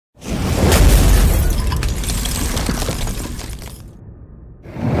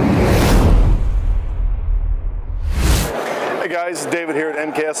guys, it's David here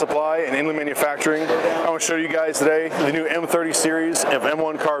at MKS Supply and Inland Manufacturing. I want to show you guys today the new M30 series of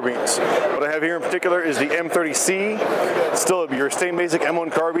M1 carbines. What I have here in particular is the M30C. It's still your same basic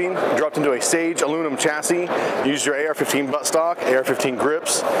M1 carbine, dropped into a Sage aluminum chassis. Use your AR-15 buttstock, AR-15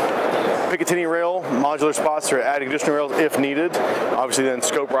 grips, Picatinny rail, modular spots for adding additional rails if needed. Obviously then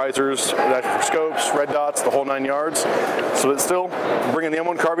scope risers, for scopes, red dots, the whole 9 yards. So it's still bringing the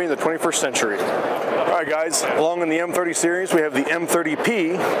M1 carbine in the 21st century. Alright guys, along in the M30 series we have the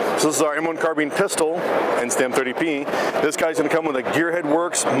M30P. So this is our M1 carbine pistol, hence the M30P. This guy's going to come with a Gearhead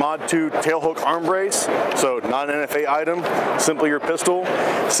Works Mod 2 tailhook arm brace. So not an NFA item, simply your pistol.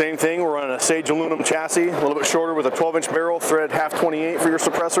 Same thing, we're on a Sage aluminum chassis, a little bit shorter with a 12-inch barrel, threaded half-28 for your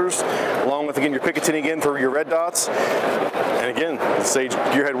suppressors, along with again your Picatinny again for your red dots. And again, the Sage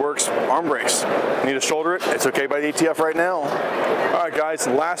Gearhead Works arm brace. Need to shoulder it, it's okay by the ATF right now. Alright guys,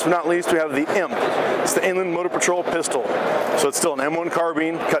 and last but not least we have the IMP. It's the Inland Motor Patrol pistol. So it's still an M1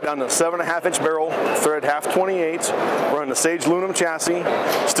 carbine, cut down to a 7.5-inch barrel, thread half-28. We're on the Sage aluminum chassis.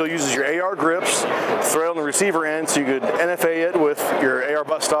 Still uses your AR grips, thread on the receiver end, so you could NFA it with your AR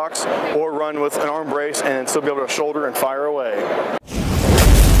butt stocks, or run with an arm brace and still be able to shoulder and fire away.